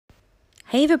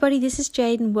Hey everybody, this is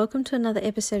Jade and welcome to another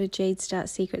episode of Jade Start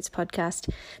Secrets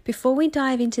podcast. Before we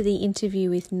dive into the interview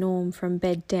with Norm from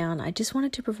Bed Down, I just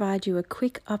wanted to provide you a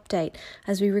quick update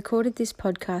as we recorded this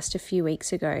podcast a few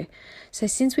weeks ago. So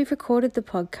since we've recorded the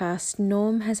podcast,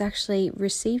 Norm has actually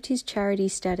received his charity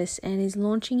status and is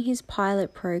launching his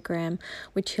pilot program,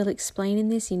 which he'll explain in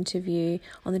this interview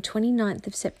on the 29th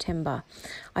of September.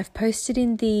 I've posted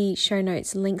in the show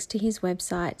notes links to his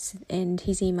websites and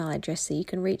his email address so you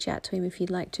can reach out to him if you'd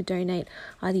like to donate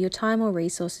either your time or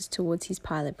resources towards his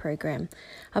pilot program.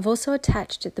 I've also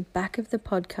attached at the back of the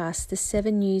podcast the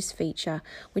 7 News feature,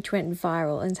 which went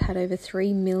viral and has had over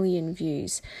 3 million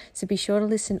views. So be sure to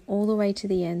listen all the way to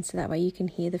the end so that way you can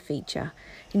hear the feature.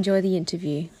 Enjoy the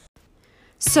interview.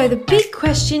 So the big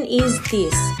question is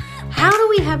this: how do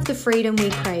we have the freedom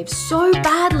we crave so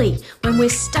badly when we're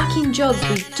stuck in jobs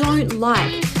we don't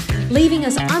like, leaving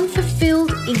us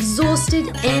unfulfilled, exhausted,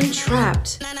 and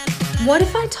trapped? What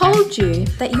if I told you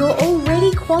that you're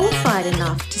already qualified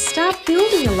enough to start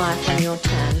building a life on your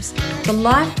terms, the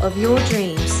life of your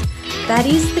dreams? That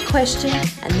is the question,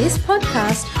 and this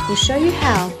podcast will show you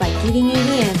how by giving you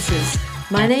the answers.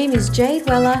 My name is Jade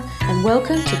Weller, and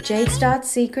welcome to Jade Start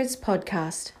Secrets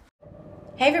podcast.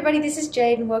 Hey everybody, this is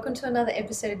Jade and welcome to another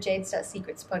episode of Jade Start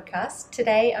Secrets podcast.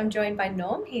 Today I'm joined by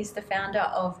Norm. He's the founder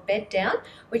of Bed Down,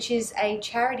 which is a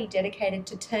charity dedicated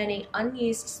to turning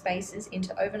unused spaces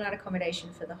into overnight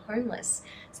accommodation for the homeless.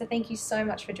 So thank you so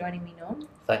much for joining me, Norm.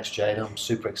 Thanks, Jade. I'm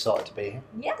super excited to be here.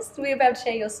 Yes, we're about to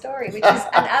share your story, which is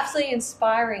an absolutely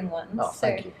inspiring one. Oh,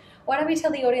 thank you. Why don't we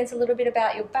tell the audience a little bit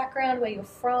about your background, where you're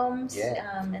from,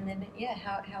 and then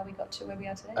how we got to where we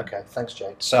are today. Okay, thanks,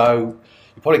 Jade. So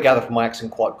you probably gather from my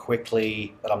accent quite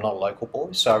quickly that I'm not a local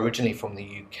boy. So originally from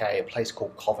the UK, a place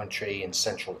called Coventry in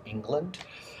central England.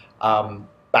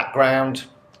 Background,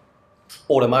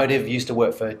 automotive, used to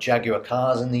work for Jaguar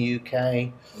Cars in the UK.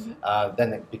 Mm-hmm.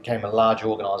 Then it became a larger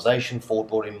organisation. Ford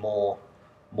brought in more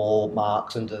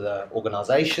marques into the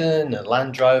organisation, and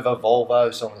Land Rover,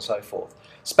 Volvo, so on and so forth.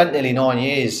 Spent nearly 9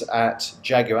 years at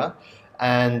Jaguar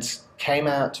and came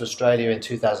out to Australia in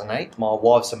 2008. My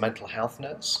wife's a mental health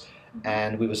nurse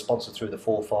and we were sponsored through the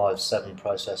 457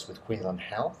 process with Queensland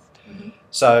Health. Mm-hmm.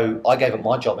 So I gave up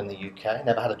my job in the UK,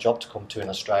 never had a job to come to in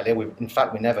Australia. In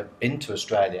fact, we never been to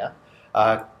Australia. Oh,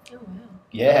 wow.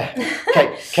 Yeah,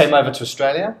 came over to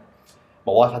Australia.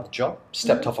 My wife had the job,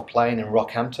 stepped off a plane in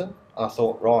Rockhampton, and I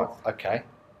thought, right, okay,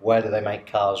 where do they make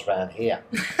cars around here?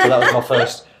 So that was my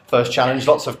first challenge.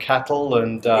 Lots of cattle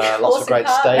and lots of great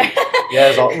steak. Yeah,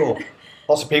 it was like,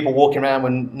 lots of people walking around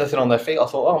with nothing on their feet. I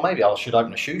thought, oh, maybe I should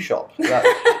open a shoe shop.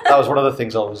 That was one of the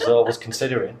things I was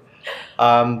considering.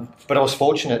 But I was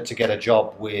fortunate to get a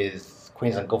job with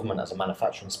Queensland Government as a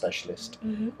manufacturing specialist,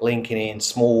 linking in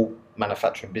small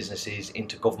manufacturing businesses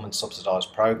into government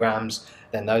subsidised programs.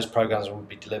 Then those programs would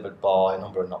be delivered by a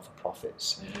number of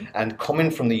not-for-profits. And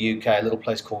coming from the UK, a little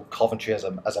place called Coventry, as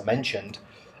I mentioned,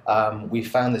 we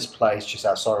found this place just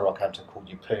outside of Rockhampton called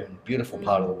Yeppoon, beautiful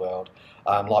part of the world,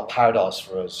 like paradise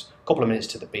for us. A couple of minutes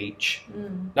to the beach,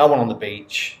 no one on the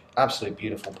beach, absolutely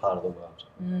beautiful part of the world.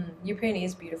 Yeppoon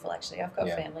is beautiful, actually. I've got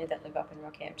family that live up in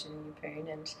Rockhampton and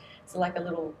Yeppoon, and it's like a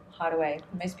little hideaway.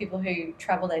 Most people who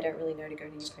travel, they don't really know to go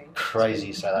to Yeppoon. Crazy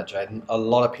you say that, Jade. A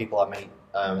lot of people I meet,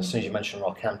 as soon as you mention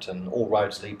Rockhampton, all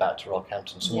roads lead back to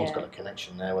Rockhampton. Someone's got a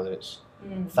connection there, whether it's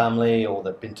family or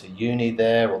they've been to uni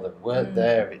there or they've worked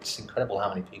there. It's incredible how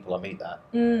many people I meet that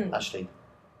actually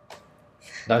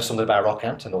know something about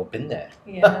Rockhampton or been there.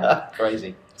 Yeah.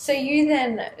 Crazy. So you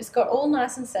then got all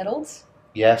nice and settled.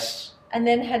 Yes. And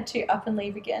then had to up and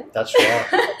leave again. That's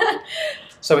right.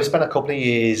 So we spent a couple of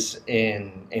years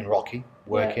in Rocky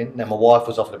working. Yeah. Then my wife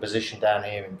was offered a position down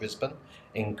here in Brisbane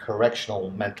in correctional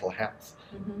mental health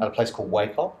at a place called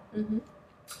Wake Up.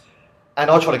 And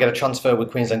I tried to get a transfer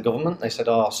with Queensland Government. They said,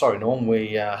 oh, sorry, Norm,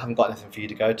 we haven't got anything for you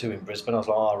to go to in Brisbane. I was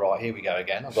like, oh, right, here we go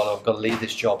again. I've got to leave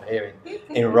this job here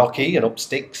in Rocky and up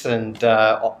sticks, and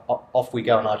off we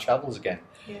go on our travels again.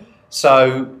 Yeah.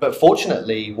 So, but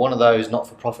fortunately, one of those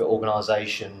not-for-profit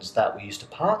organisations that we used to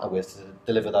partner with to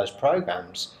deliver those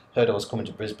programs heard I was coming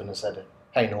to Brisbane and said,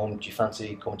 hey, Norm, do you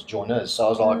fancy coming to join us? So I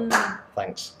was like,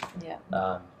 thanks.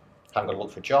 Yeah. Haven't got to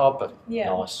look for a job, but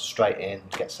nice, straight in,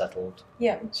 get settled.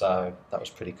 Yeah. So that was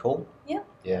pretty cool. Yeah.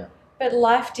 Yeah. But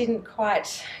life didn't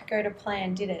quite go to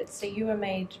plan, did it? So you were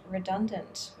made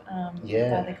redundant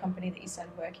by the company that you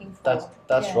started working for.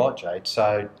 That's right, Jade.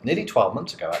 So nearly 12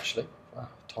 months ago, actually. Wow,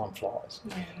 time flies.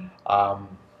 Yeah.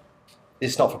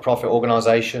 This not-for-profit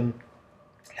organisation,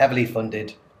 heavily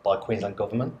funded by Queensland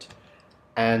Government,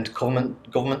 and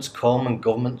governments come and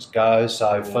governments go.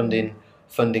 So funding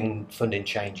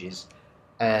changes,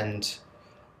 and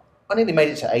I nearly made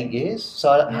it to 8 years, so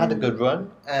I had a good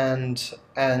run and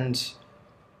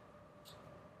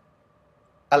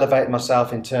elevated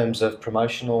myself in terms of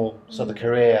promotional. So the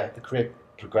career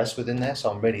progressed within there. So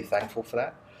I'm really thankful for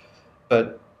that.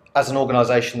 But as an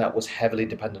organisation that was heavily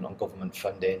dependent on government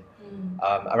funding,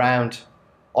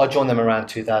 I joined them around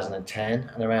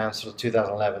 2010, and around sort of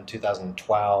 2011,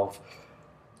 2012,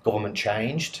 government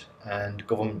changed, and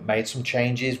government made some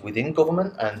changes within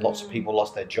government, and lots of people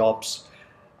lost their jobs.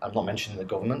 I'm not mentioning the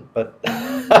government, but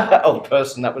or the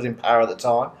person that was in power at the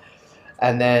time.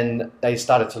 And then they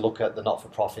started to look at the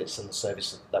not-for-profits and the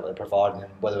services that were providing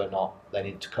and whether or not they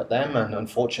needed to cut them. And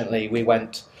unfortunately, we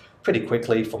went pretty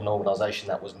quickly from an organisation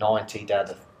that was 90 down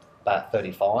to about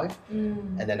 35.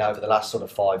 And then over the last sort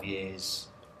of 5 years,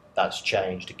 that's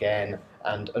changed again.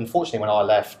 And unfortunately, when I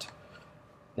left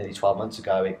nearly 12 months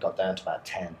ago, it got down to about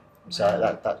 10.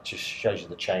 So that just shows you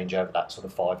the change over that sort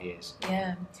of 5 years.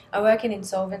 Yeah, I work in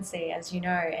insolvency, as you know,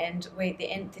 and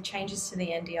the changes to the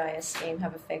NDIS scheme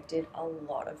have affected a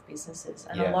lot of businesses,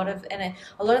 and a lot of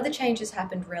the changes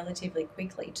happened relatively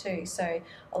quickly too. So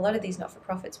a lot of these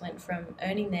not-for-profits went from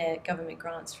earning their government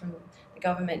grants from the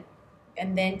government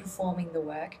and then performing the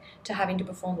work to having to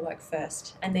perform the work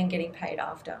first and then getting paid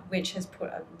after, which has put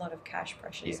a lot of cash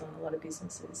pressures on a lot of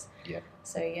businesses. Yeah.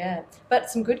 So but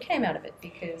some good came out of it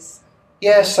because...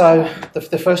 Yeah, so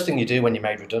the first thing you do when you're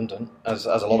made redundant, as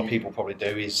a lot of people probably do,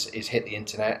 is hit the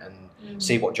internet and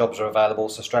see what jobs are available.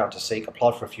 So straight on to Seek,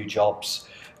 applied for a few jobs,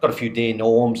 got a few dear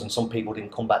norms, and some people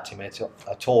didn't come back to me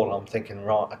at all. And I'm thinking,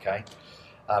 right, okay,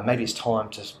 maybe it's time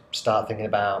to start thinking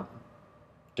about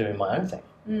doing my own thing.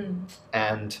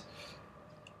 And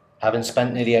having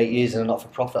spent nearly 8 years in a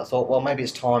not-for-profit, I thought, well, maybe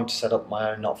it's time to set up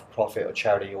my own not-for-profit or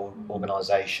charity or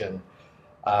organisation.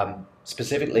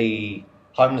 Specifically,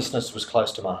 homelessness was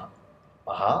close to my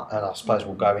heart, and I suppose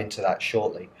we'll go into that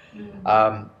shortly.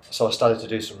 So I started to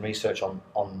do some research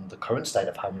on the current state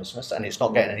of homelessness, and it's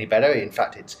not getting any better. In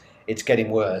fact, it's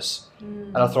getting worse.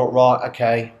 And I thought, right,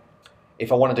 okay,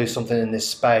 if I want to do something in this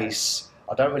space,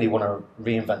 I don't really want to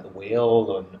reinvent the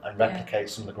wheel and replicate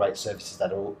some of the great services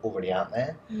that are already out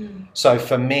there. So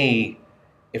for me,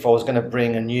 if I was going to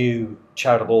bring a new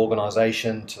charitable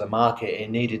organisation to the market, it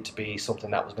needed to be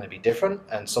something that was going to be different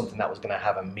and something that was going to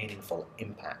have a meaningful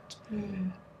impact.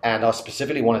 And I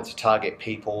specifically wanted to target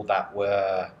people that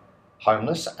were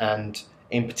homeless, and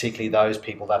in particular those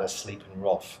people that are sleeping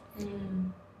rough.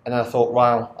 And I thought,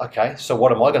 well, okay, so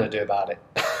what am I going to do about it?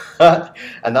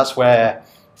 And that's where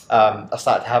I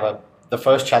started to have the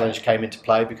first challenge came into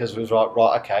play, because it was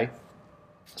right, okay,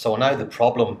 so I know the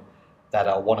problem that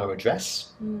I want to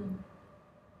address.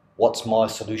 What's my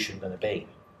solution going to be?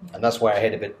 And that's where I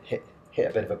hit a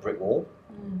bit of a brick wall.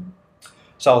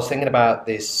 So I was thinking about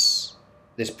this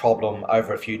problem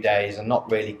over a few days and not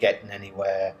really getting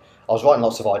anywhere. I was writing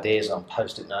lots of ideas on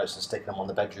Post-it notes and sticking them on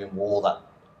the bedroom wall that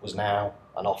was now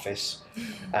an office,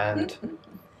 and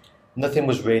nothing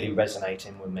was really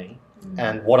resonating with me.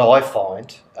 And what I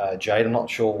find, Jade, I'm not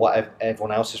sure what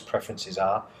everyone else's preferences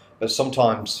are, but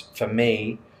sometimes for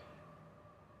me,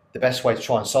 the best way to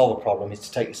try and solve a problem is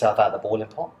to take yourself out of the boiling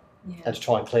pot and to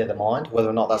try and clear the mind, whether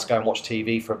or not that's go and watch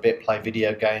TV for a bit, play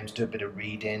video games, do a bit of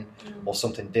reading or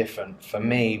something different. For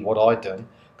me, what I'd done,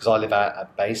 because I live out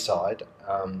at Bayside,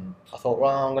 I thought,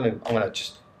 well, I'm gonna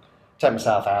just take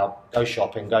myself out, go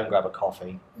shopping, go and grab a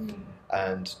coffee,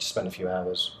 and just spend a few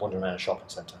hours wandering around a shopping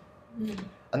centre.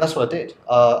 And that's what I did.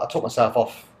 I took myself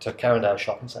off to Carindale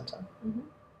Shopping Centre.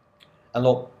 And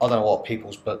look, I don't know what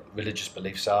people's religious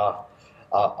beliefs are.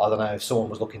 I don't know if someone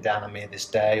was looking down on me this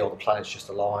day or the planets just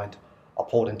aligned. I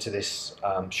pulled into this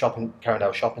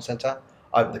Carindale Shopping Centre,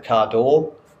 opened the car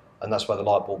door, and that's where the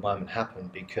light bulb moment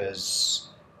happened, because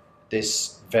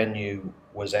this venue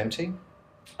was empty.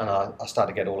 And I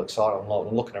started to get all excited.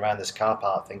 I'm looking around this car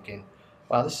park thinking,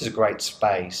 wow, this is a great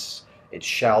space. It's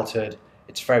sheltered.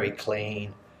 It's very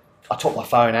clean. I took my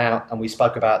phone out, and we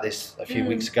spoke about this a few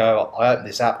weeks ago. I opened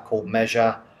this app called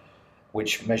Measure,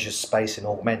 which measures space in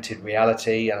augmented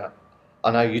reality. And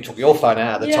I know you took your phone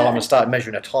out at the time and started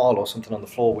measuring a tile or something on the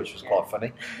floor, which was quite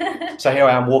funny. So here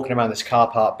I am walking around this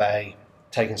car park bay,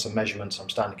 taking some measurements. I'm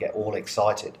starting to get all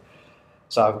excited.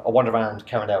 So I wander around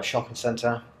Carindale Shopping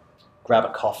Centre, grab a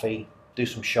coffee, do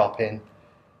some shopping,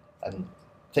 and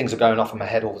things are going off in my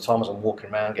head all the time as I'm walking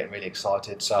around, getting really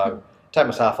excited. So take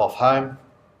myself off home,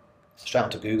 straight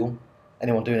onto Google.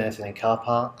 Anyone doing anything in car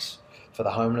parks for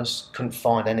the homeless? Couldn't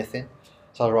find anything.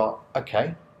 So I was like,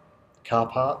 okay, car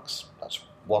parks, that's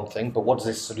one thing, but what does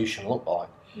this solution look like?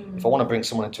 If I want to bring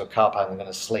someone into a car park and they're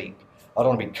going to sleep, I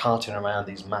don't want to be carting around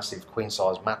these massive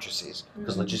queen-size mattresses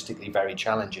because logistically very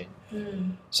challenging.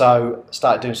 So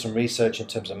started doing some research in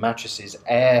terms of mattresses.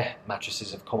 Air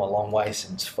mattresses have come a long way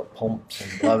since foot pumps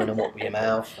and blowing them up with your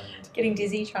mouth. And getting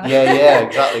dizzy trying. Yeah,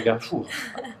 exactly. Going,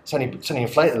 it's only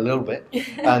inflated a little bit.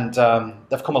 And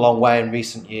they've come a long way in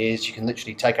recent years. You can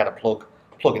literally take out a plug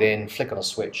it in, flick on a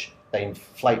switch. They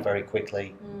inflate very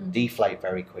quickly, deflate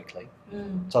very quickly.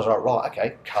 So I was like, right,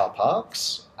 okay, car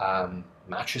parks,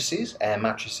 mattresses, air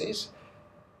mattresses.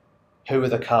 Who are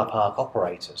the car park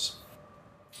operators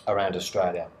around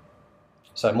Australia?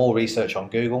 So more research on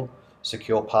Google.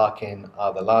 Secure Parking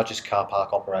are the largest car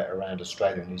park operator around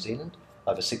Australia and New Zealand.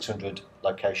 Over 600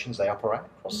 locations they operate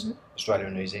across Australia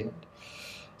and New Zealand.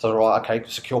 So right, okay,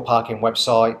 Secure Parking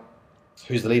website.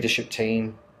 Who's the leadership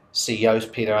team? CEO's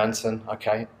Peter Anson.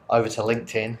 Okay, over to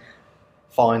LinkedIn.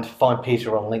 Find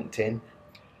Peter on LinkedIn.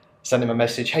 Send him a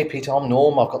message. Hey Peter, I'm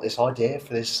Norm. I've got this idea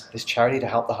for this charity to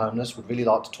help the homeless. Would really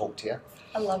like to talk to you.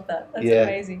 I love that. That's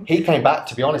amazing. He came back.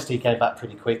 To be honest, he came back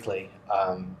pretty quickly,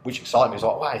 which excited me. I was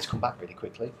like, wow, he's come back really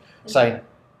quickly, saying,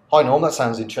 "Hi Norm, that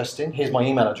sounds interesting. Here's my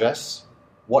email address.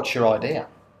 What's your idea?"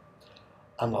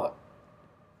 I'm like,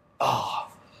 I've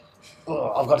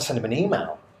got to send him an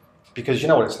email. Because you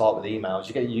know what it's like with emails.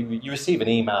 You receive an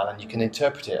email and you can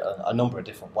interpret it a number of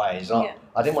different ways. I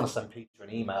didn't want to send Peter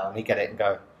an email and he'd get it and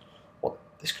go, "What?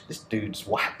 This dude's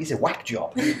whack. He's a whack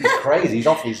job. He's crazy. He's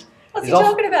off his. What's he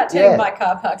talking about? Telling my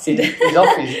car parks.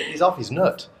 He's off his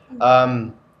nut."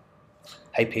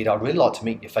 Hey Peter, I'd really like to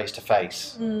meet you face to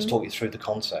face to talk you through the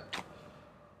concept.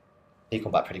 He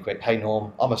come back pretty quick. Hey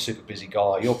Norm, I'm a super busy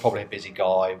guy. You're probably a busy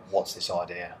guy. What's this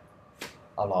idea?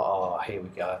 I'm like, oh, here we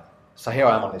go. So here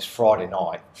I am on this Friday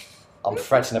night. I'm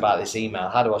fretting about this email.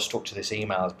 How do I structure this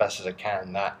email as best as I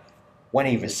can that when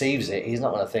he receives it, he's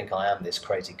not going to think I am this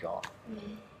crazy guy.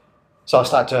 So I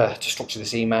started to structure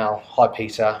this email. Hi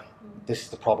Peter, this is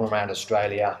the problem around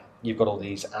Australia. You've got all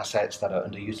these assets that are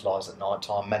underutilised at night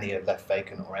time. Many are left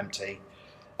vacant or empty.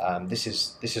 This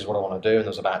is what I want to do. And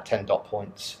there's about 10 dot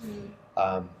points.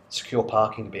 Secure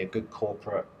Parking would be a good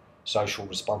corporate social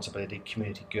responsibility,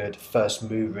 community good, first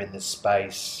mover in this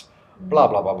space. Blah,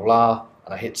 blah, blah, blah,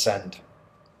 and I hit send.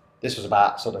 This was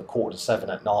about sort of 6:45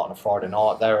 at night on a Friday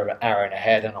night. They were an hour and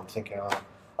ahead, and I'm thinking,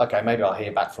 okay, maybe I'll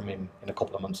hear back from him in a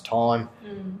couple of months' time.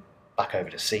 Back over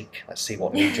to Seek. Let's see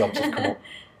what new jobs have come up.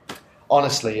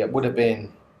 Honestly, it would have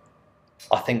been,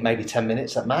 I think, maybe 10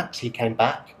 minutes at max. He came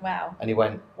back. Wow. And he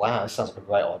went, wow, this sounds like a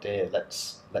great idea.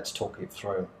 Let's talk it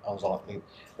through. I was like,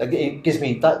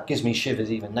 that gives me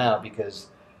shivers even now because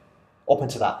up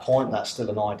until that point, that's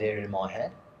still an idea in my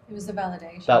head. It was a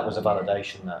validation. That was a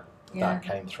validation that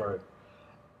came through.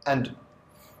 And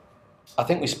I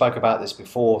think we spoke about this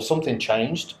before. Something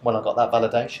changed when I got that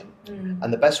validation.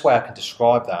 And the best way I can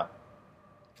describe that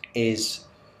is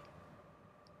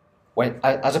when,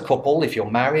 as a couple, if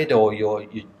you're married or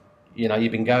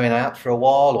you've been going out for a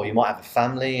while, or you might have a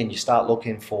family and you start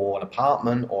looking for an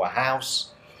apartment or a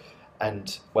house,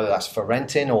 and whether that's for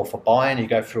renting or for buying, you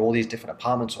go through all these different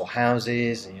apartments or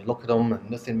houses and you look at them and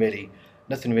nothing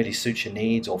really suits your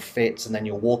needs or fits, and then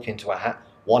you'll walk into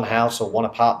one house or one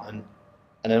apartment,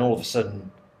 and then all of a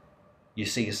sudden you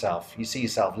see yourself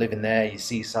living there, you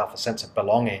see yourself a sense of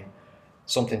belonging.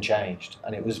 Something changed,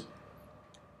 and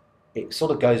it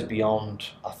sort of goes beyond,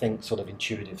 I think, sort of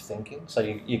intuitive thinking. So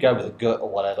you go with a gut or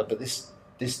whatever, but this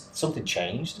something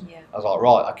changed. I was like,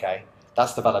 right, okay,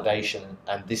 that's the validation,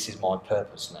 and this is my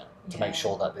purpose now, to make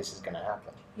sure that this is going to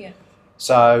happen.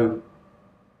 So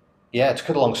to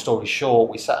cut a long story short,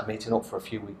 we set a meeting up for a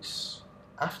few weeks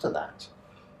after that.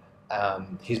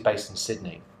 He's based in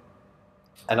Sydney.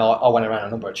 And I went around a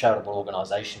number of charitable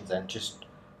organisations and just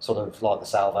sort of like the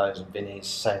Salvos and Vinnies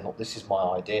saying, look, this is my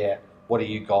idea. What do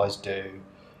you guys do?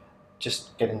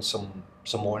 Just getting some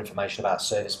more information about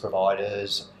service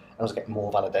providers. And I was getting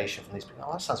more validation from these people.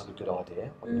 Oh, that sounds like a good idea,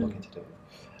 what you're looking to do.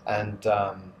 And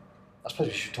I suppose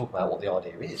we should talk about what the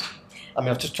idea is. I mean,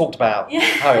 I've just talked about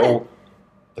how it all...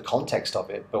 the context of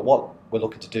it, but what we're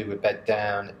looking to do with Bed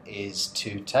Down is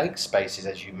to take spaces,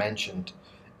 as you mentioned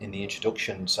in the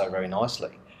introduction so very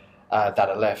nicely, that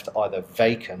are left either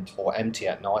vacant or empty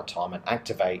at night time, and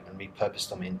activate and repurpose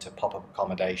them into pop-up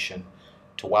accommodation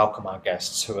to welcome our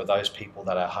guests, who are those people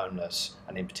that are homeless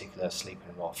and in particular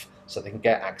sleeping rough, so they can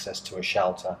get access to a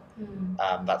shelter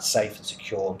that's safe and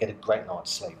secure and get a great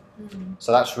night's sleep.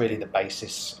 So that's really the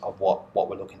basis of what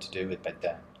we're looking to do with Bed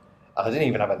Down. I didn't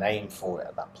even have a name for it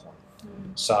at that point.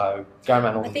 So going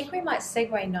around all I think we might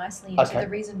segue nicely into the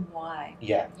reason why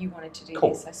you wanted to do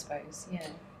this, I suppose.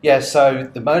 Yeah, so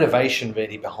the motivation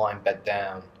really behind Bed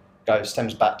Down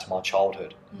stems back to my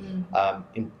childhood.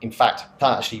 In fact, I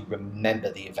can't actually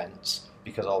remember the events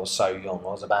because I was so young.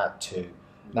 I was about 2.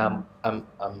 Now, I'm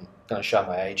going to show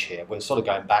my age here. We're sort of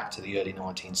going back to the early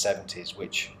 1970s,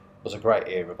 which was a great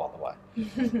era, by the way,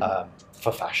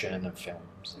 for fashion and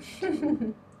films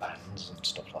and bands and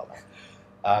stuff like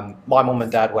that. My mum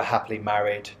and dad were happily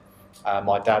married.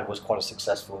 My dad was he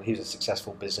was a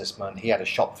successful businessman. He had a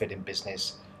shop fitting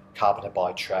business, carpenter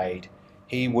by trade.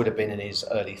 He would have been in his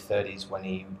early 30s when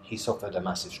he suffered a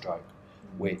massive stroke,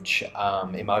 which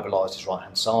immobilised his right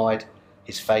hand side.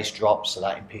 His face dropped, so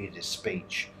that impeded his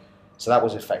speech. So that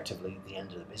was effectively the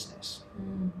end of the business.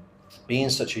 Being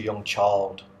such a young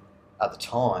child at the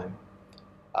time,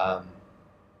 I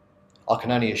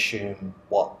can only assume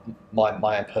what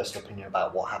my own personal opinion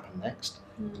about what happened next.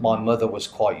 My mother was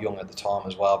quite young at the time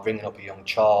as well, bringing up a young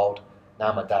child.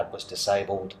 Now my dad was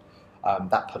disabled.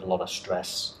 That put a lot of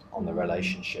stress on the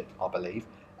relationship, I believe.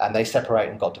 And they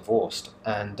separated and got divorced.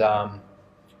 And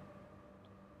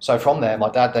so from there, my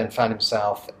dad then found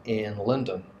himself in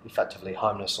London, effectively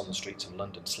homeless on the streets of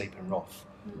London, sleeping rough.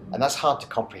 And that's hard to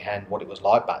comprehend what it was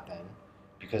like back then,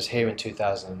 because here in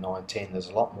 2019, there's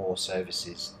a lot more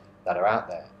services that are out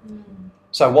there.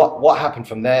 So what happened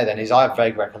from there then is I have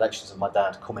vague recollections of my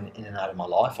dad coming in and out of my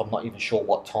life. I'm not even sure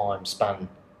what time span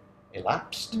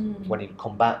elapsed. When he'd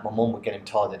come back, my mum would get him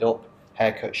tidied up,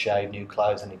 haircut, shave, new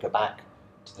clothes, and he'd go back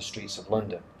to the streets of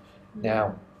London.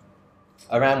 Now,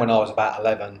 around when I was about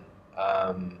 11,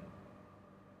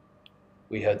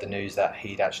 we heard the news that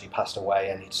he'd actually passed away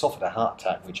and he'd suffered a heart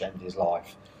attack which ended his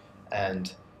life.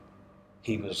 And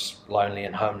he was lonely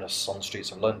and homeless on the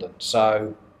streets of London.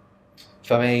 So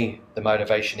for me, the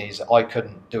motivation is I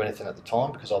couldn't do anything at the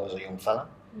time because I was a young fella.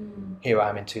 Here I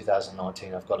am in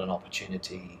 2019, I've got an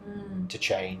opportunity to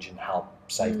change and help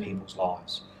save people's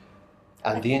lives.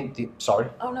 And sorry?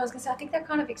 Oh no, I was going to say, I think that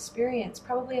kind of experience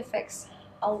probably affects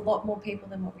a lot more people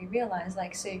than what we realise.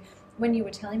 Like, so when you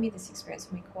were telling me this experience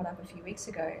when we caught up a few weeks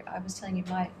ago, I was telling you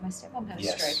my stepmom had a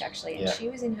stroke actually, and she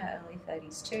was in her early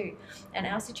 30s too. And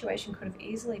our situation could have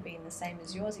easily been the same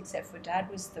as yours, except for Dad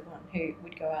was the one who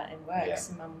would go out and work,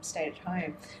 so Mum stayed at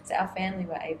home. So our family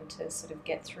were able to sort of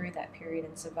get through that period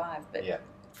and survive. But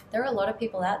there are a lot of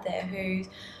people out there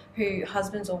who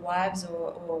husbands or wives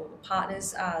or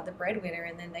partners are the breadwinner,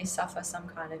 and then they suffer some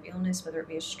kind of illness, whether it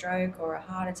be a stroke or a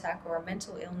heart attack or a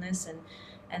mental illness,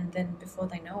 and then before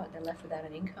they know it, they're left without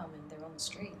an income and they're on the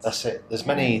streets. That's it. There's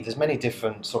many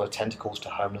different sort of tentacles to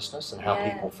homelessness and how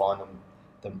people find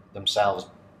themselves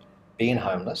being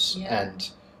homeless. And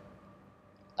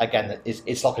again,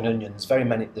 it's like an onion.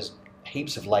 There's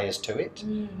heaps of layers to it.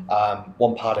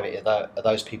 One part of it are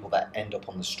those people that end up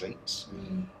on the streets.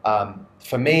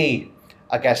 For me,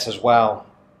 I guess as well,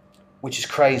 which is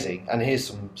crazy, and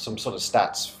here's some sort of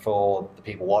stats for the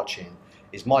people watching,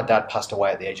 is my dad passed away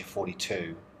at the age of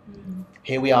 42.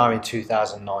 Here we are in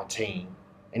 2019,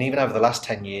 and even over the last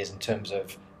 10 years in terms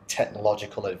of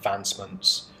technological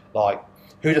advancements, like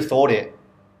who'd have thought it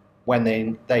when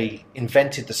they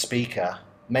invented the speaker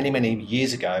many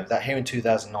years ago, that here in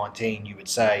 2019 you would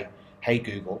say, hey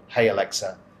Google, hey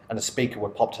Alexa, and the speaker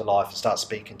would pop to life and start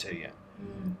speaking to you.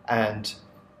 And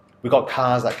we've got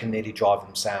cars that can nearly drive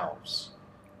themselves.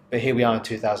 But here we are in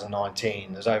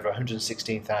 2019, there's over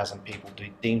 116,000 people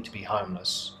deemed to be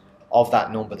homeless. Of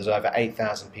that number, there's over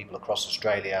 8,000 people across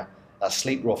Australia that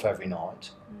sleep rough every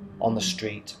night, on the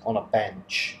street, on a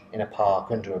bench, in a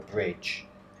park, under a bridge.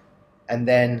 And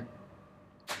then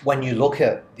when you look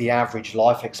at the average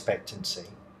life expectancy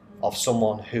of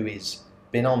someone who has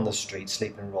been on the street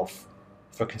sleeping rough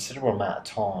for a considerable amount of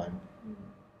time,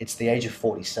 it's the age of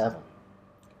 47.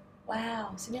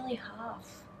 Wow, so nearly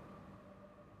half.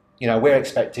 You know, we're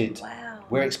expected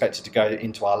to go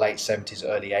into our late 70s,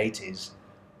 early 80s.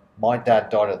 My dad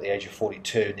died at the age of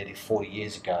 42, nearly 40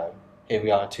 years ago. Here we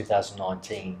are in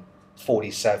 2019,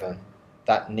 47.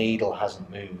 That needle hasn't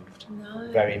moved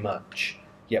very much.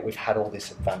 Yet we've had all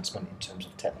this advancement in terms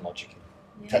of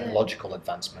technological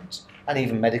advancements and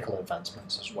even medical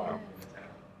advancements as well.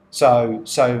 So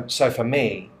for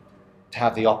me, to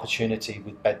have the opportunity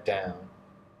with Bed Down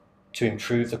to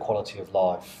improve the quality of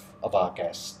life of our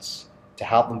guests, to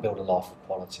help them build a life of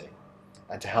quality,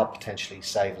 and to help potentially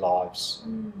save lives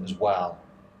as well,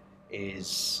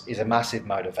 is a massive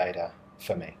motivator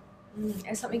for me.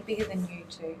 And something bigger than you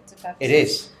too. It's a purpose. It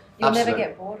is. You'll Absolutely. never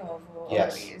get bored of.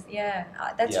 Yes.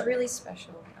 That's really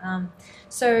special.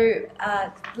 So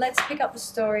let's pick up the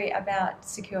story about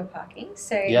secure parking.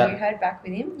 So you heard back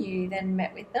with him, you then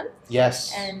met with them.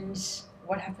 Yes. And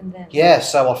what happened then? Yeah,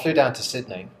 so I flew down to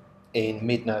Sydney in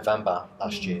mid-November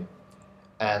last year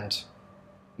and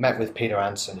met with Peter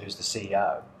Anson, who's the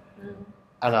CEO.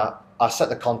 And I set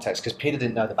the context because Peter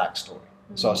didn't know the backstory.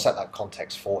 So I set that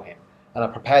context for him. And I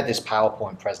prepared this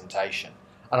PowerPoint presentation.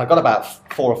 And I got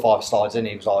about 4 or 5 slides in.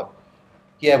 He was like,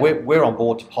 yeah, we're on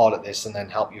board to pilot this and then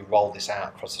help you roll this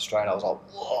out across Australia. I was like,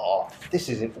 whoa, this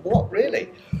is it. What, really?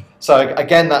 So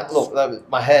again,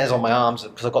 my hair's on my arms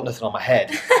because I've got nothing on my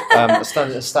head.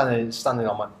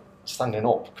 Standing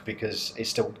up because it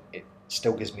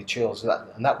still gives me chills.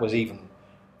 And that was even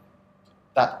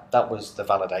that was the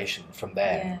validation from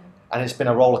there. Yeah. And it's been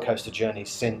a roller coaster journey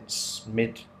since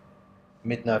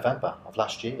mid-November of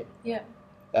last year. Yeah.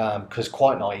 Because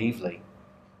quite naively,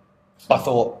 I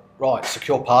thought, right,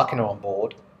 secure parking are on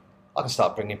board. I can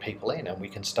start bringing people in, and we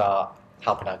can start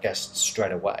helping our guests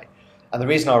straight away. And the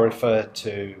reason I refer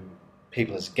to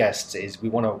people as guests is we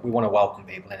want to welcome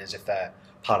people in as if they're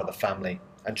part of the family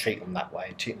and treat them that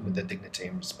way, treat them with the dignity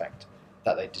and respect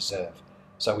that they deserve.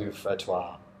 So we refer to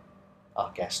our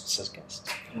guests as guests.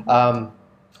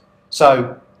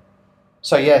 So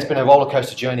yeah, it's been a roller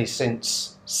coaster journey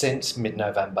since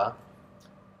mid-November,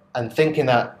 and thinking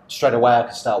that straight away I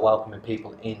could start welcoming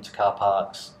people into car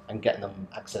parks and getting them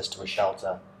access to a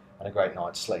shelter and a great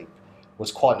night's sleep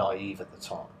was quite naive at the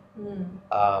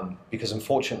time, because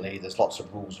unfortunately there's lots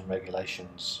of rules and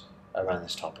regulations around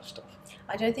this type of stuff.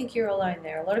 I don't think you're alone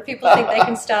there. A lot of people think they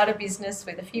can start a business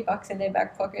with a few bucks in their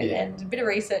back pocket and a bit of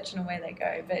research and away they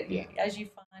go. But as you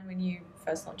find when you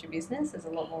first launch a business, there's a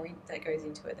lot more that goes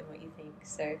into it than what you think.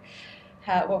 So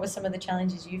what were some of the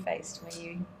challenges you faced when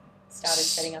you started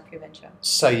setting up your venture?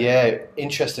 So yeah,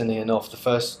 interestingly enough, the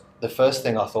first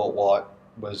thing I thought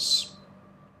was,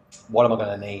 what am I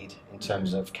going to need in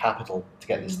terms of capital to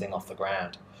get this thing off the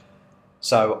ground?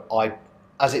 So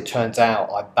as it turns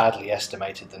out, I badly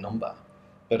estimated the number.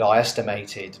 But I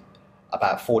estimated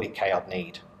about 40k I'd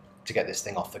need to get this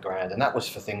thing off the ground. And that was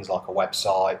for things like a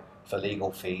website, for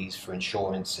legal fees, for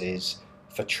insurances,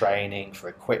 for training, for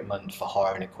equipment, for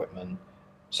hiring equipment,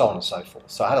 so on and so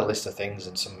forth. So I had a list of things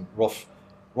and some rough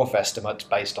estimates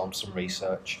based on some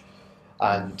research.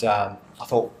 And I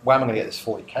thought, where am I going to get this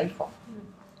 40k from?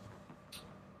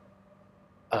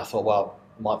 And I thought, well,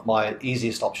 my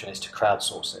easiest option is to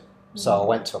crowdsource it. So I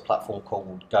went to a platform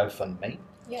called GoFundMe.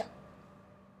 Yeah.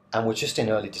 And we're just in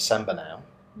early December now,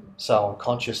 so I'm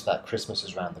conscious that Christmas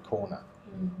is around the corner.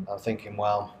 I'm thinking,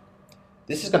 well,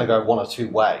 this is going to go one or two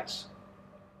ways.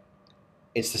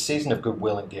 It's the season of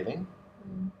goodwill and giving,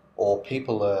 or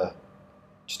people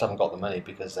just haven't got the money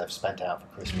because they've spent it out for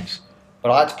Christmas.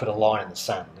 But I had to put a line in the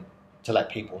sand to let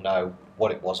people know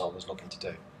what it was I was looking to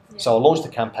do. Yeah. So I launched the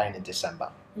campaign in December,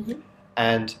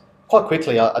 and quite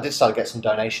quickly I did start to get some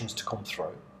donations to come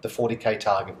through. The 40k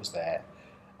target was there,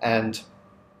 and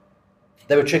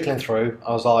they were trickling through.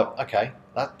 I was like, okay,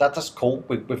 that's cool.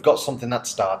 We've got something that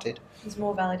started. There's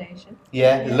more validation.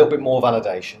 Yeah, a little bit more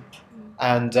validation.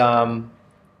 And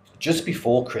just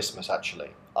before Christmas,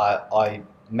 actually, I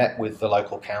met with the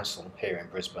local council here in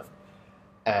Brisbane,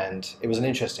 and it was an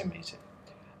interesting meeting.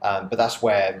 But that's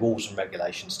where rules and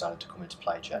regulations started to come into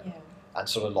play, Jen, and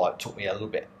sort of like took me a little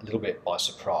bit by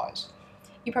surprise.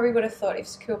 You probably would have thought if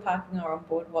secure parking are on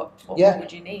board, what more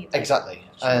would you need? Exactly.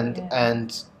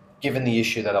 And given the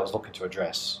issue that I was looking to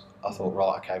address, I thought,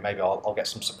 right, okay, maybe I'll get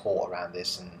some support around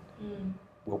this and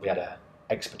we'll be able to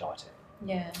expedite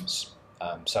it,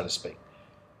 so to speak.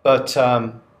 But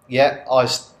it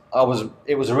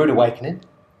was a rude awakening.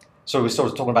 So we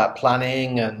started talking about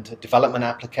planning and development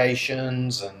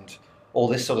applications and all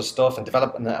this sort of stuff, and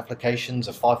development applications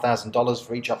of $5,000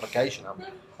 for each application.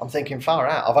 I'm thinking, far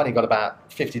out. I've only got about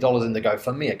 $50 in the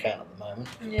GoFundMe account at the moment.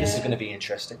 This is going to be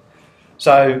interesting.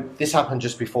 So this happened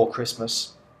just before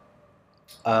Christmas,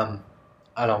 and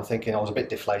I'm thinking, I was a bit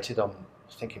deflated. I'm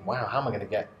thinking, wow, how am I going to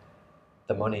get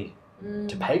the money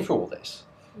to pay for all this?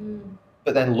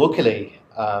 But then luckily,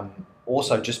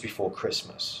 also just before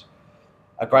Christmas,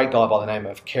 a great guy by the name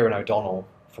of Kieran O'Donnell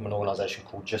from an organisation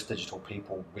called Just Digital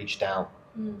People reached out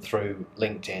through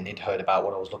LinkedIn. He'd heard about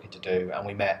what I was looking to do, and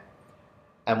we met.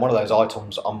 And one of those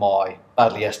items on my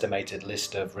badly estimated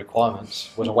list of requirements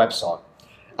was a website.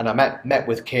 And I met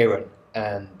with Kieran,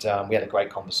 and we had a great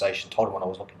conversation, told him what I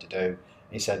was looking to do. And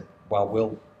he said,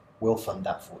 well, we'll fund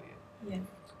that for you.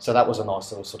 So that was a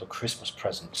nice little sort of Christmas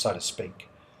present, so to speak.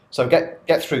 So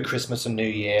get through Christmas and New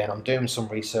Year, and I'm doing some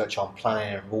research on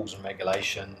planning and rules and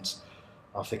regulations.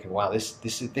 I'm thinking, wow, this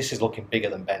is looking bigger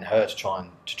than Ben-Hur to try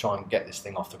and get this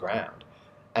thing off the ground.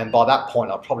 And by that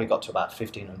point, I probably got to about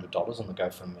 $1,500 on the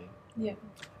GoFundMe.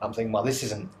 I'm thinking, well, this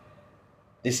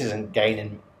isn't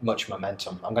gaining much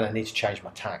momentum. I'm going to need to change my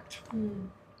tact.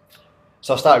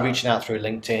 So I started reaching out through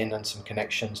LinkedIn and some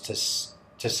connections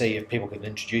to see if people could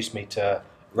introduce me to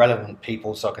relevant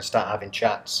people so I could start having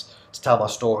chats to tell my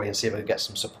story and see if I could get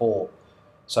some support.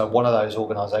 So one of those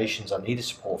organisations I needed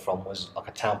support from was like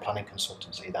a town planning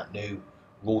consultancy that knew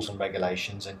rules and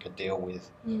regulations and could deal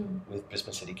with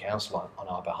Brisbane City Council on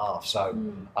our behalf. So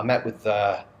I met with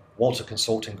the Walter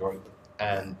Consulting Group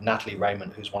and Natalie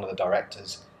Raymond, who's one of the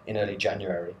directors, in early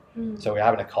January. So we're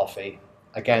having a coffee,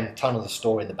 again, telling the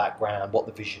story in the background, what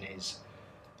the vision is.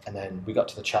 And then we got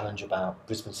to the challenge about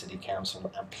Brisbane City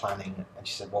Council and planning. And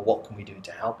she said, well, what can we do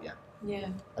to help you? Yeah.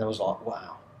 And I was like,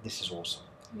 wow, this is awesome.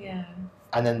 Yeah.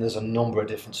 And then there's a number of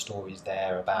different stories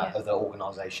there about other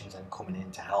organisations and coming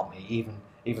in to help me,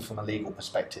 even from a legal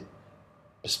perspective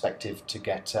to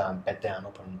get Bed Down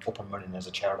up and running as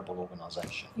a charitable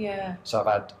organisation. Yeah. So I've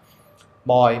had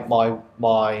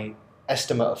my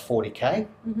estimate of 40k,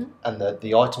 and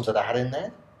the items that I had in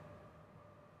there,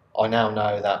 I now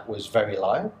know that was very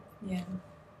low. Yeah.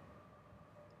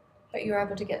 But you're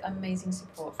able to get amazing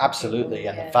support. Absolutely, people.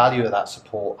 and the value of that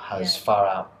support has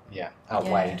far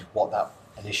outweighed what that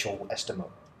initial estimate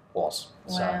was.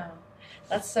 Wow. So,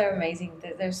 that's so amazing.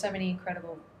 There's so many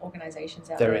incredible organisations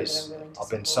out there there is. that are willing to I've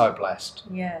been support. so blessed.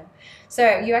 Yeah.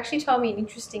 So you actually told me an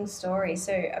interesting story.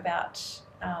 So about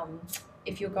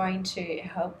if you're going to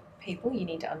help people, you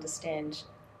need to understand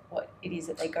what it is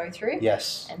that they go through.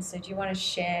 Yes. And so do you want to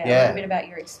share a little bit about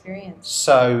your experience?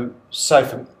 So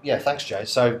thanks, Joe.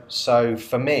 So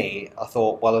for me, I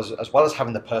thought, well, as well as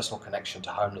having the personal connection to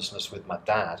homelessness with my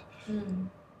dad,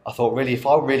 I thought, really, if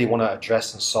I really want to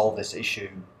address and solve this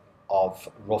issue of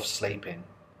rough sleeping,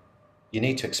 you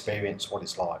need to experience what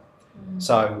it's like.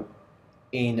 So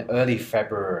in early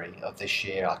February of this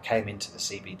year, I came into the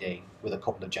CBD with a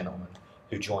couple of gentlemen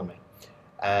who joined me,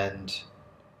 and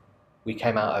we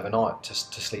came out overnight to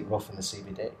sleep rough in the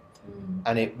CBD.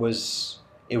 And it was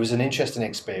an interesting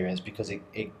experience because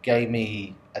it gave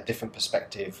me a different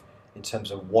perspective in terms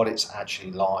of what it's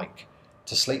actually like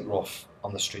to sleep rough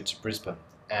on the streets of Brisbane.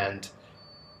 And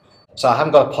so I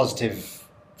haven't got a positive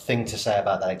thing to say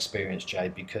about that experience,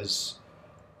 Jay, because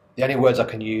the only words I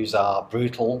can use are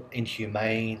brutal,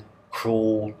 inhumane,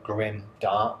 cruel, grim,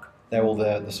 dark. They're all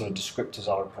the sort of descriptors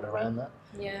I would put around that.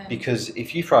 Yeah. Because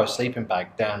if you throw a sleeping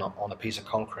bag down on a piece of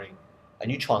concrete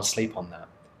and you try and sleep on that,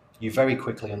 you very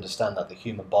quickly understand that the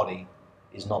human body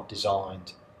is not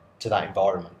designed to that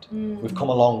environment. We've come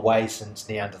a long way since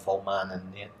Neanderthal man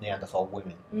and Neanderthal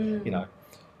women. You know,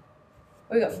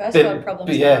 we've got first world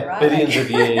problems now, right? Billions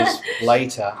of years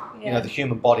later, you know, the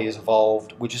human body has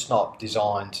evolved. We're just not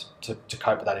designed to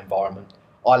cope with that environment.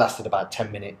 I lasted about 10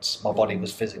 minutes. My body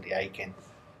was physically aching.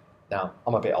 Now,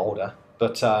 I'm a bit older,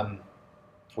 but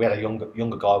we had a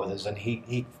younger guy with us, and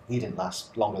he didn't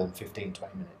last longer than 15,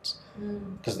 20 minutes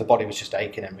because the body was just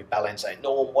aching and rebelling, saying,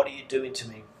 "Norm, what are you doing to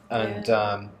me?" And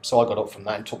so I got up from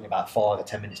that. It took me about 5 or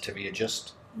 10 minutes to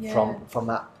readjust from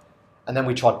that. And then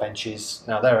we tried benches.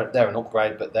 Now they're an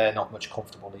upgrade, but they're not much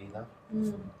comfortable either.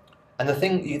 And the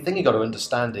thing you got to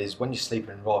understand is when you're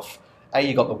sleeping rough,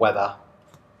 you got the weather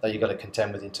that you've got to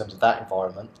contend with in terms of that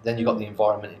environment. Then you've got the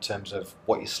environment in terms of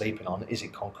what you're sleeping on. Is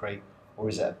it concrete or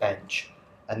is it a bench?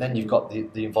 And then you've got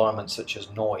the environment such as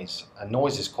noise. And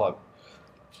noise is quite,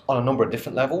 on a number of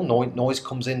different levels, noise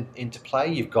comes into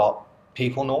play. You've got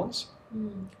people noise.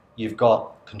 You've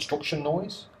got construction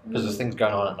noise, because there's things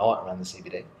going on at night around the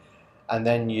CBD. And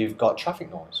then you've got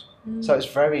traffic noise. So it's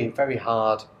very, very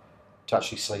hard to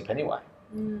actually sleep anyway.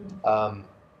 And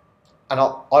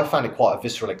I found it quite a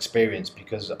visceral experience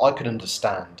because I could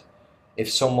understand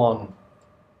if someone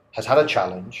has had a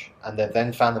challenge and they've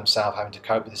then found themselves having to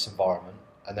cope with this environment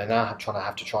and they're now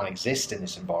trying to try and exist in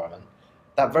this environment,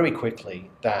 that very quickly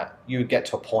that you would get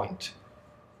to a point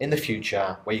in the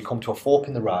future where you come to a fork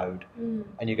in the road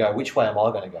and you go, which way am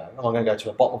I going to go? Am I going to go to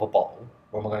the bottom of a bottle,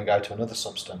 or am I going to go to another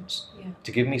substance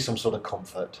to give me some sort of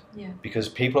comfort? Because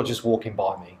people are just walking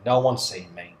by me. No one's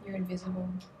seeing me. You're invisible.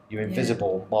 You're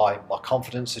invisible. My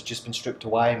confidence has just been stripped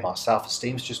away. My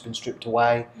self-esteem's just been stripped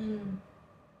away.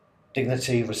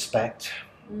 Dignity, respect,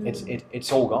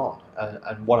 it's all gone.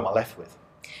 And what am I left with?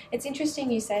 It's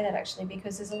interesting you say that, actually,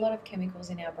 because there's a lot of chemicals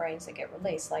in our brains that get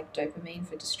released, like dopamine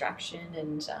for distraction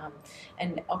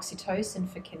and oxytocin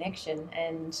for connection,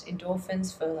 and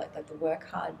endorphins for like the work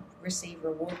hard, receive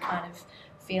reward kind of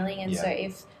feeling. And so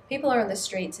if people are on the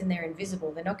streets and they're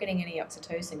invisible, they're not getting any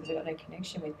oxytocin because they've got no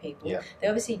connection with people. They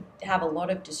obviously have a lot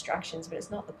of distractions, but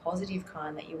it's not the positive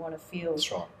kind that you want to feel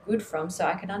good from. So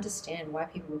I can understand why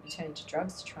people would be turning to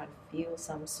drugs to try and feel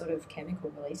some sort of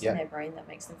chemical release in their brain that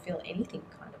makes them feel anything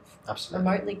kind of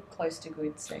remotely close to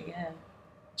good.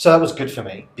 So that was good for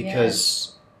me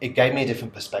because it gave me a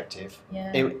different perspective.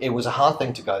 It was a hard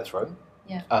thing to go through.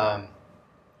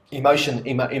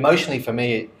 Emotionally for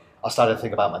me, I started to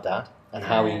think about my dad and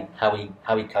how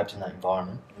he coped in that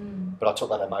environment. But I took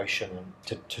that emotion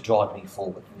to drive me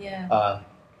forward. Yeah.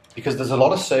 Because there's a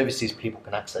lot of services people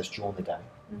can access during the day.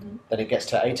 Then it gets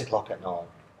to 8 o'clock at night,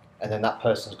 and then that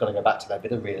person's got to go back to their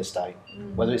bit of real estate,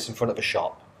 whether it's in front of a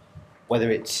shop,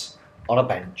 whether it's on a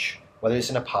bench, whether it's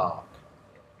in a park.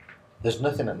 There's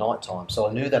nothing at night time, so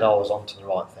I knew that I was onto the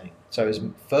right thing. So it was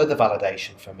further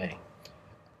validation for me.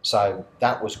 So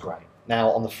that was great. Now,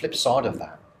 on the flip side of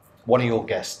that, one of your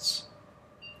guests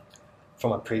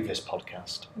from a previous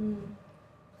podcast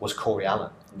was Corey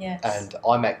Allen. Yes. And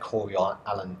I met Corey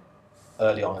Allen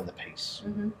early on in the piece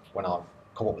when I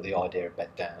come up with the idea of Bed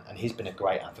Down. And he's been a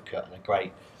great advocate and a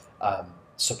great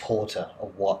supporter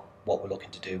of what we're looking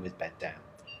to do with Bed Down.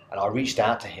 And I reached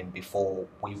out to him before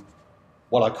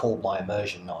what I called my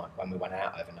immersion night, when we went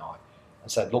out overnight, and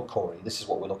said, look, Corey, this is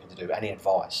what we're looking to do. Any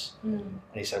advice? And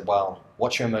he said, well,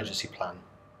 what's your emergency plan?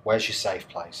 Where's your safe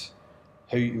place?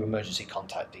 Who are your emergency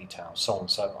contact details? So on and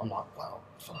so on. I'm like, wow,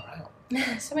 far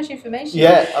out. So much information.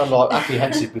 Yeah, I'm like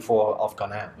apprehensive before I've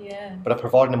gone out. Yeah. But I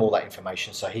provided him all that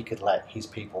information so he could let his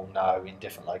people know in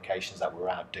different locations that we're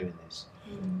out doing this.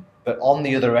 But on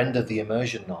the other end of the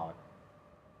immersion night,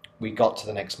 we got to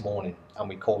the next morning and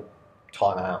we called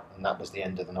time out, and that was the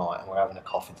end of the night, and we're having a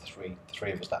coffee, the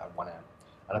three of us that had went out.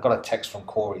 And I got a text from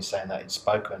Corey saying that he'd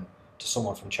spoken to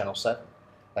someone from Channel 7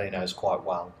 that he knows quite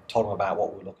well, told him about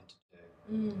what we were looking to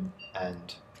do,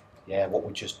 and what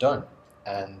we'd just done.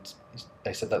 And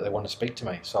they said that they want to speak to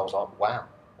me. So I was like, wow,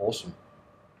 awesome.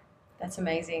 That's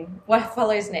amazing. What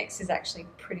follows next is actually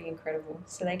pretty incredible.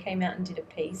 So they came out and did a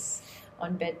piece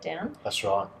on Bed Down. That's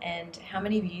right. And how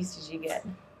many views did you get?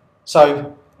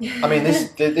 So, I mean,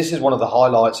 this is one of the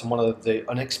highlights and one of the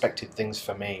unexpected things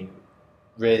for me,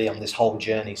 really, on this whole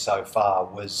journey so far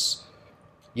was,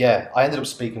 I ended up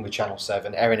speaking with Channel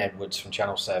 7, Erin Edwards from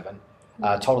Channel 7,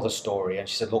 told her the story, and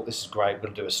she said, look, this is great, we're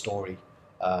going to do a story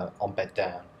on Bed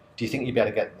Down. Do you think you'd be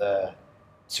able to get the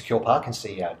Secure Parking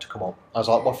CEO to come up? I was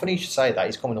like, well, funny you should say that,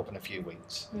 he's coming up in a few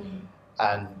weeks.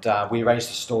 And we arranged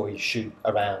a story shoot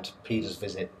around Peter's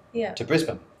visit to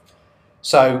Brisbane.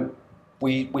 So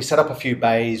we set up a few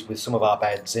bays with some of our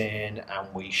beds in,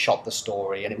 and we shot the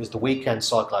story, and it was the weekend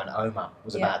Cyclone Omar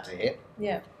was about to hit.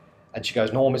 Yeah. And she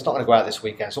goes, Norm, it's not going to go out this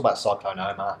weekend, it's all about Cyclone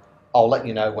Omar. I'll let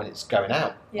you know when it's going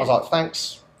out. I was like,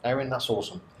 thanks, Erin, that's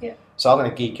awesome. Yeah. So I'm going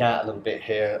to geek out a little bit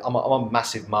here. I'm a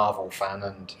massive Marvel fan,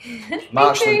 and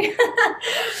March the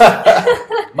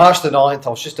 9th, I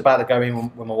was just about to go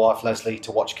in with my wife Leslie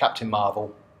to watch Captain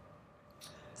Marvel.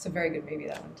 It's a very good movie,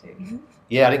 that one too.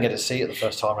 Yeah, I didn't get to see it the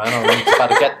first time around. I was about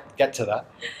to get to that.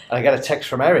 And I get a text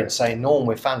from Erin saying, Norm,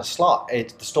 we found a slot.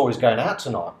 The story's going out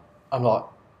tonight. I'm like,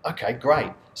 okay,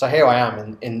 great. So here I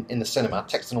am in the cinema,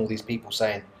 texting all these people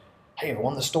saying, hey,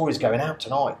 everyone, the story's going out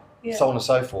tonight, so on and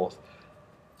so forth.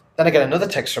 Then I get another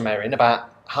text from Erin about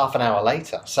half an hour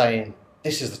later saying,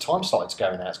 this is the time slot it's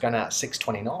going out. It's going out at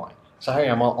 6:29. So here I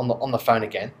am on the phone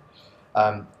again.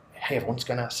 Hey, everyone's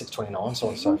going out at 6:29, so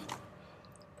on and so forth.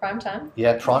 Prime time?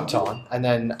 Yeah, prime time. And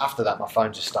then after that, my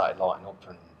phone just started lighting up,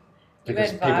 and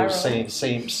because people were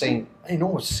seeing, hey,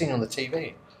 Norm was seen on the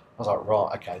TV. I was like,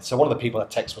 right, okay. So one of the people that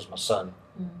texted was my son.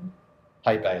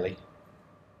 Hey, Bailey.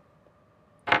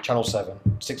 Channel 7,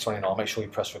 6:29. Make sure you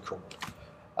press record.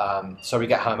 So we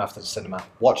get home after the cinema,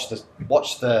 watch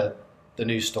the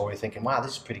news story, thinking, wow,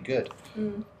 this is pretty good.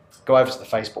 Go over to the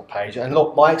Facebook page, and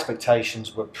look, my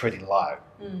expectations were pretty low.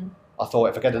 I thought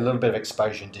if I get a little bit of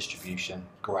exposure and distribution,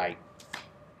 great.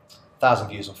 1,000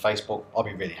 views on Facebook, I'll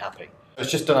be really happy.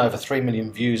 It's just done over 3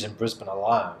 million views in Brisbane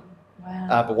alone.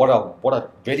 Wow. But what I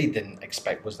really didn't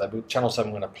expect was that Channel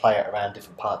 7 were going to play it around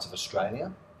different parts of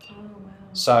Australia. Oh, wow.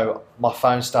 So my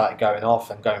phone started going off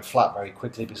and going flat very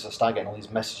quickly, because I started getting all these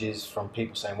messages from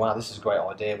people saying, wow, this is a great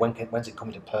idea. When's it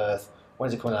coming to Perth?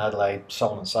 When's it coming to Adelaide? So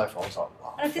on and so forth. I was like,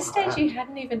 wow. And at this stage, you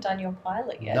hadn't even done your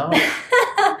pilot yet. No.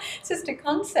 It's just a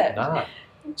concept. No.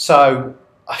 So,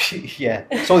 yeah.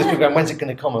 So all these people going, when's it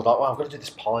going to come? I was like, well, I've got to do this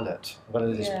pilot. I've got to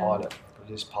do this pilot. I've got to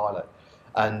do this pilot.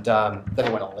 And then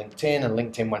it went on LinkedIn, and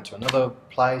LinkedIn went to another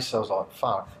place. I was like,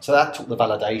 fuck. So that took the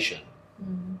validation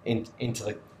into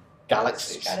the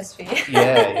galaxies. Stratosphere.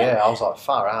 Yeah. I was like,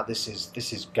 far out. This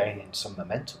is gaining some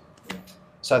momentum. Yeah.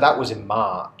 So that was in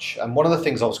March, and one of the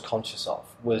things I was conscious of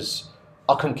was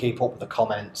I couldn't keep up with the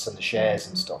comments and the shares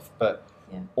and stuff, but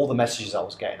all the messages I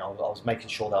was getting, I was making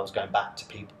sure that I was going back to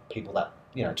people that,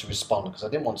 to respond, because I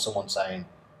didn't want someone saying,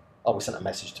 oh, we sent a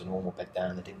message to Normal Bed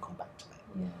Down, they didn't come back to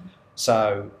me. Yeah.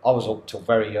 So I was up till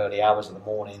very early hours in the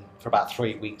morning for about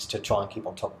 3 weeks to try and keep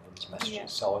on top of these messages. Yeah.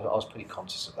 So I was pretty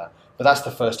conscious of that. But that's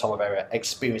the first time I've ever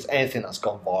experienced anything that's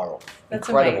gone viral. That's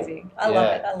Incredible. amazing. I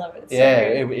love it. I love it. It's Yeah,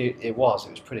 so good. it was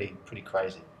pretty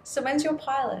crazy. So when's your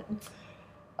pilot?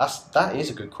 That is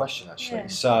a good question, actually. Yeah.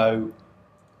 So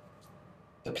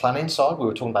the planning side, we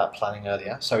were talking about planning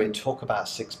earlier. So it took about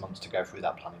 6 months to go through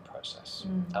that planning process.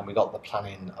 And we got the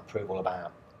planning approval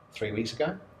about 3 weeks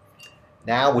ago.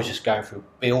 Now we're just going through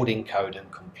building code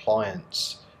and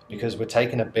compliance, because we're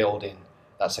taking a building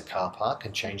that's a car park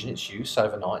and changing its use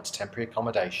overnight to temporary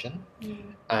accommodation,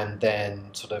 and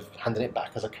then sort of handing it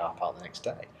back as a car park the next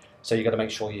day. So you've got to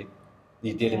make sure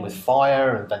you're dealing with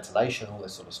fire and ventilation and all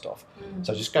this sort of stuff.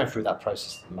 So just going through that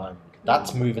process at the moment.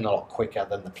 That's moving a lot quicker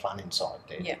than the planning side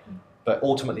did. Yeah. But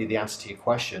ultimately, the answer to your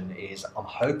question is I'm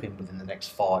hoping within the next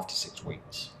 5 to 6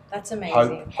 weeks. That's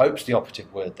amazing. Hope's the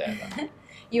operative word there, though.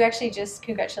 You actually just,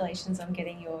 congratulations on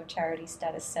getting your charity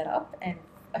status set up and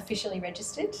officially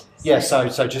registered. Yeah, so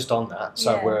just on that,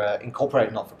 so we're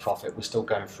incorporating not-for-profit. We're still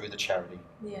going through the charity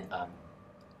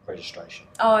registration.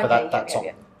 Oh, okay. But that's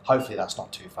hopefully that's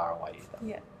not too far away either.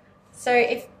 Yeah. So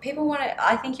if people want to,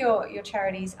 I think your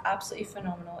charity is absolutely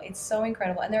phenomenal. It's so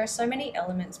incredible, and there are so many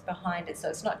elements behind it. So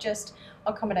it's not just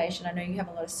accommodation. I know you have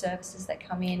a lot of services that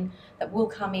will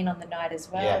come in on the night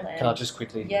as well. Yeah. And can I just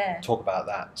quickly talk about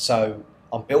that? So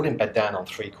I'm building Bed Down on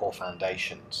 3 core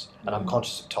foundations, and I'm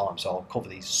conscious of time, so I'll cover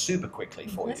these super quickly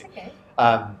for you. That's okay.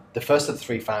 The first of the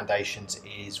 3 foundations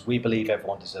is we believe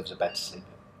everyone deserves a bed to sleep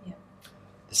in. Yeah.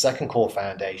 The second core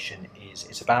foundation is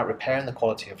it's about repairing the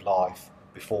quality of life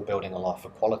before building a life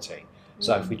of quality.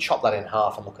 So if we chop that in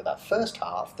half and look at that first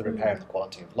half, the repairing the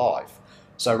quality of life.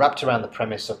 So wrapped around the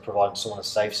premise of providing someone a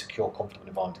safe, secure, comfortable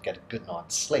environment to get a good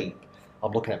night's sleep,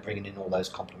 I'm looking at bringing in all those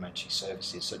complementary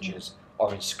services such as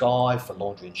Orange Sky for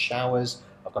laundry and showers.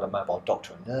 I've got a mobile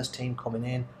doctor and nurse team coming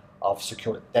in. I've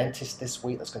secured a dentist this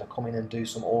week that's going to come in and do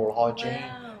some oral hygiene.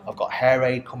 Wow. I've got hair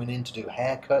aid coming in to do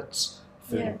haircuts,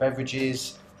 food and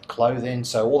beverages, clothing.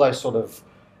 So all those sort of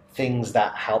things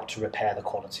that help to repair the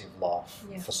quality of life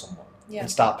for someone.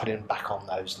 And start putting back on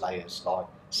those layers like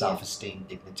self-esteem,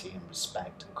 dignity and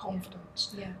respect and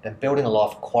confidence. Then building a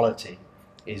life of quality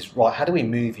is, right, how do we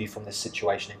move you from this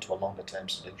situation into a longer term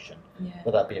solution?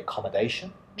 Whether that be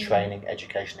accommodation, training,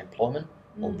 education, employment,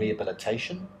 or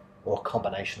rehabilitation, or a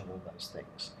combination of all those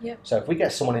things. So if we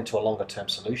get someone into a longer term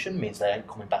solution, means they ain't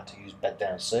coming back to use Bed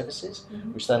Down services,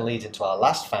 which then leads into our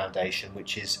last foundation,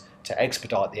 which is to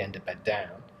expedite the end of Bed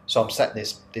Down. So I'm setting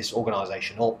this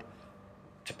organisation up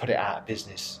to put it out of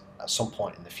business at some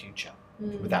point in the future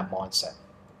with that mindset.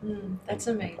 That's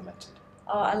amazing. Implemented.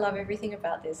 Oh, I love everything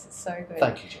about this. It's so good.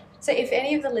 Thank you, Jen. So if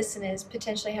any of the listeners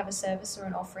potentially have a service or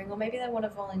an offering, or maybe they want to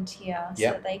volunteer so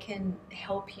that they can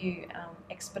help you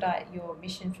expedite your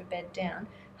mission for Bed Down,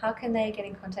 how can they get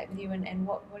in contact with you, and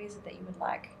what is it that you would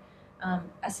like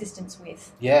assistance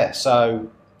with? Yeah, so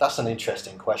that's an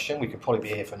interesting question. We could probably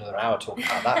be here for another hour talking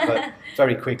about that, but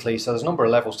very quickly, so there's a number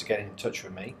of levels to get in touch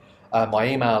with me. My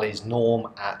email is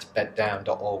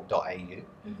norm@beddown.org.au.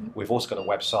 We've also got a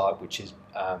website which is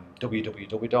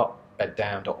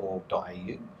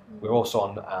www.beddown.org.au. We're also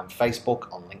on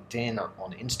Facebook, on LinkedIn,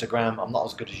 on Instagram. I'm not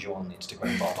as good as you on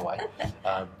Instagram, by the way.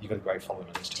 You've got a great following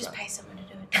on Instagram. Just pay someone to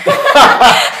do it.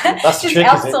 That's the trick,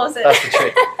 outsource it. That's the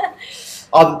trick.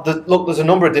 Look, there's a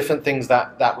number of different things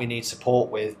that we need support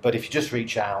with, but if you just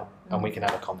reach out and we can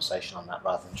have a conversation on that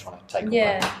rather than trying to take up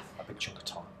a big chunk of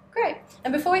time. Great.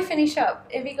 And before we finish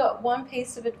up, have you got one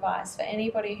piece of advice for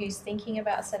anybody who's thinking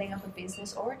about setting up a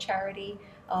business or a charity,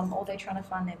 or they're trying to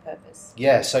find their purpose?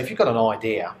 Yeah, so if you've got an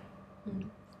idea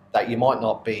that you might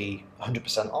not be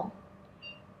 100% on,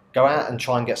 go out and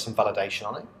try and get some validation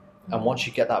on it. And once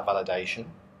you get that validation,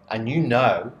 and you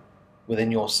know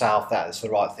within yourself that it's the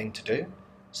right thing to do,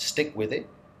 stick with it,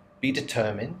 be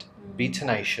determined, be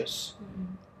tenacious,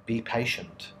 be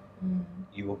patient.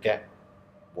 You will get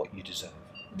what you deserve.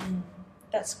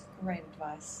 That's great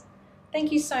advice.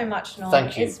 Thank you so much, Norm.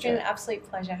 Thank you, It's been an absolute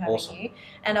pleasure having you.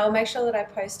 And I'll make sure that I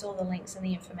post all the links and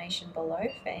the information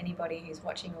below for anybody who's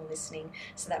watching or listening,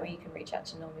 so that way you can reach out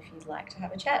to Norm if you'd like to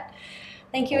have a chat.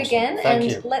 Thank you again. Thank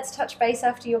and you. Let's touch base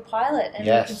after your pilot and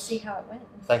we can see how it went.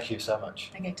 Thank you so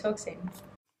much. Okay, talk soon.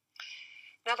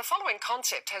 Now, the following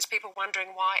concept has people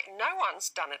wondering why no one's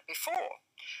done it before.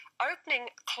 Opening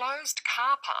closed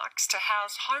car parks to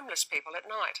house homeless people at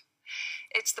night.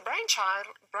 It's the brainchild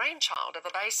of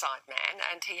a Bayside man,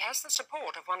 and he has the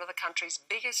support of one of the country's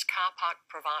biggest car park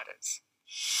providers.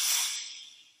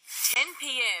 10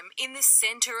 p.m. in the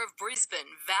centre of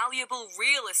Brisbane, valuable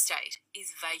real estate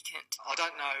is vacant. I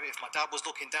don't know if my dad was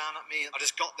looking down at me. I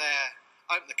just got there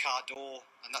opened the car door,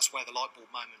 and that's where the light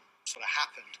bulb moment sort of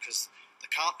happened, because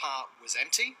the car park was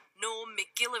empty. Norm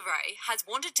McGillivray has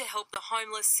wanted to help the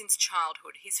homeless since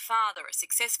childhood. His father, a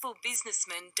successful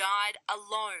businessman, died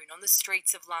alone on the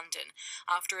streets of London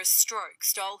after a stroke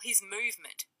stole his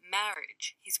movement,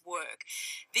 marriage, his work.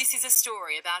 This is a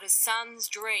story about his son's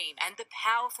dream and the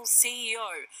powerful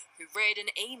CEO who read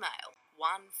an email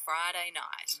one Friday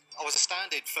night. I was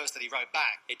astounded first that he wrote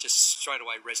back. It just straight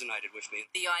away resonated with me.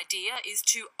 The idea is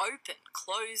to open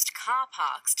closed car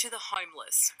parks to the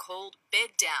homeless. Called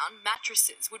Bed Down,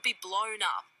 mattresses would be blown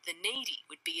up. The needy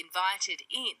would be invited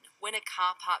in when a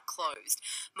car park closed.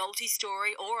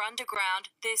 Multi-storey or underground,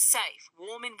 they're safe,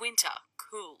 warm in winter,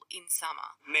 cool in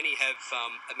summer. Many have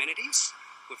amenities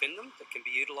within them that can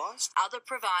be utilised. Other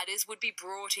providers would be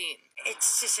brought in.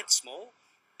 It's just small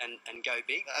and go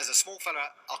big. As a small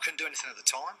fella, I couldn't do anything at the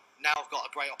time. Now I've got a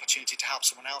great opportunity to help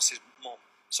someone else's mum,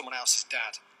 someone else's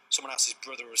dad, someone else's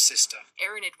brother or sister.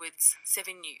 Erin Edwards,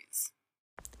 7 News.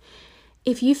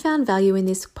 If you found value in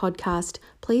this podcast,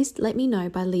 please let me know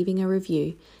by leaving a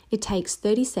review. It takes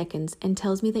 30 seconds and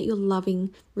tells me that you're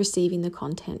loving receiving the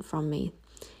content from me.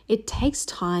 It takes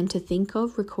time to think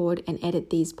of, record, and edit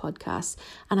these podcasts,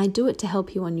 and I do it to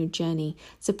help you on your journey.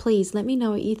 So please let me know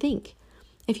what you think.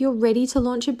 If you're ready to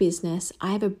launch a business,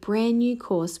 I have a brand new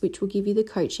course which will give you the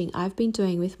coaching I've been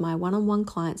doing with my one-on-one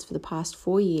clients for the past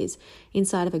 4 years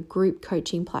inside of a group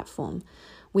coaching platform,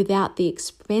 without the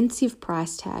expensive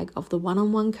price tag of the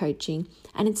one-on-one coaching,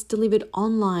 and it's delivered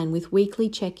online with weekly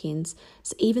check-ins,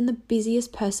 so even the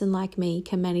busiest person like me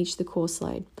can manage the course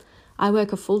load. I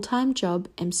work a full-time job,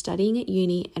 am studying at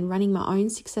uni and running my own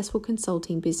successful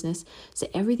consulting business, so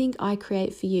everything I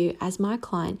create for you as my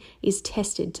client is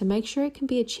tested to make sure it can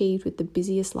be achieved with the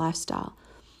busiest lifestyle.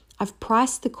 I've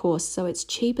priced the course so it's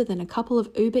cheaper than a couple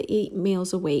of Uber Eats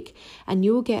meals a week, and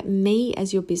you will get me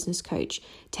as your business coach,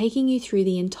 taking you through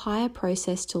the entire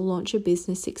process to launch a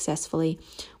business successfully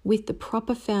with the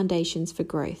proper foundations for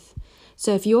growth.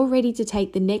 So if you're ready to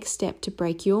take the next step to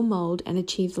break your mold and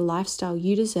achieve the lifestyle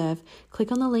you deserve,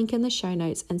 click on the link in the show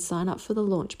notes and sign up for the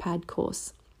Launchpad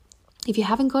course. If you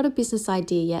haven't got a business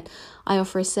idea yet, I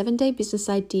offer a 7-day business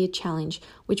idea challenge,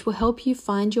 which will help you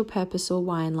find your purpose or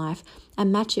why in life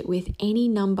and match it with any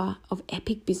number of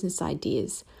epic business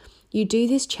ideas. You do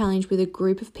this challenge with a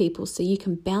group of people so you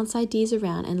can bounce ideas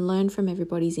around and learn from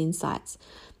everybody's insights.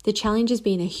 The challenge has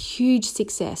been a huge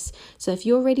success, so if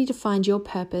you're ready to find your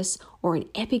purpose or an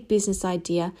epic business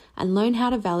idea and learn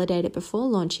how to validate it before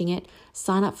launching it,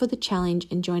 sign up for the challenge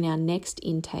and join our next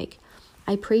intake.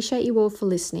 I appreciate you all for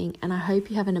listening, and I hope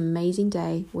you have an amazing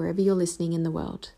day wherever you're listening in the world.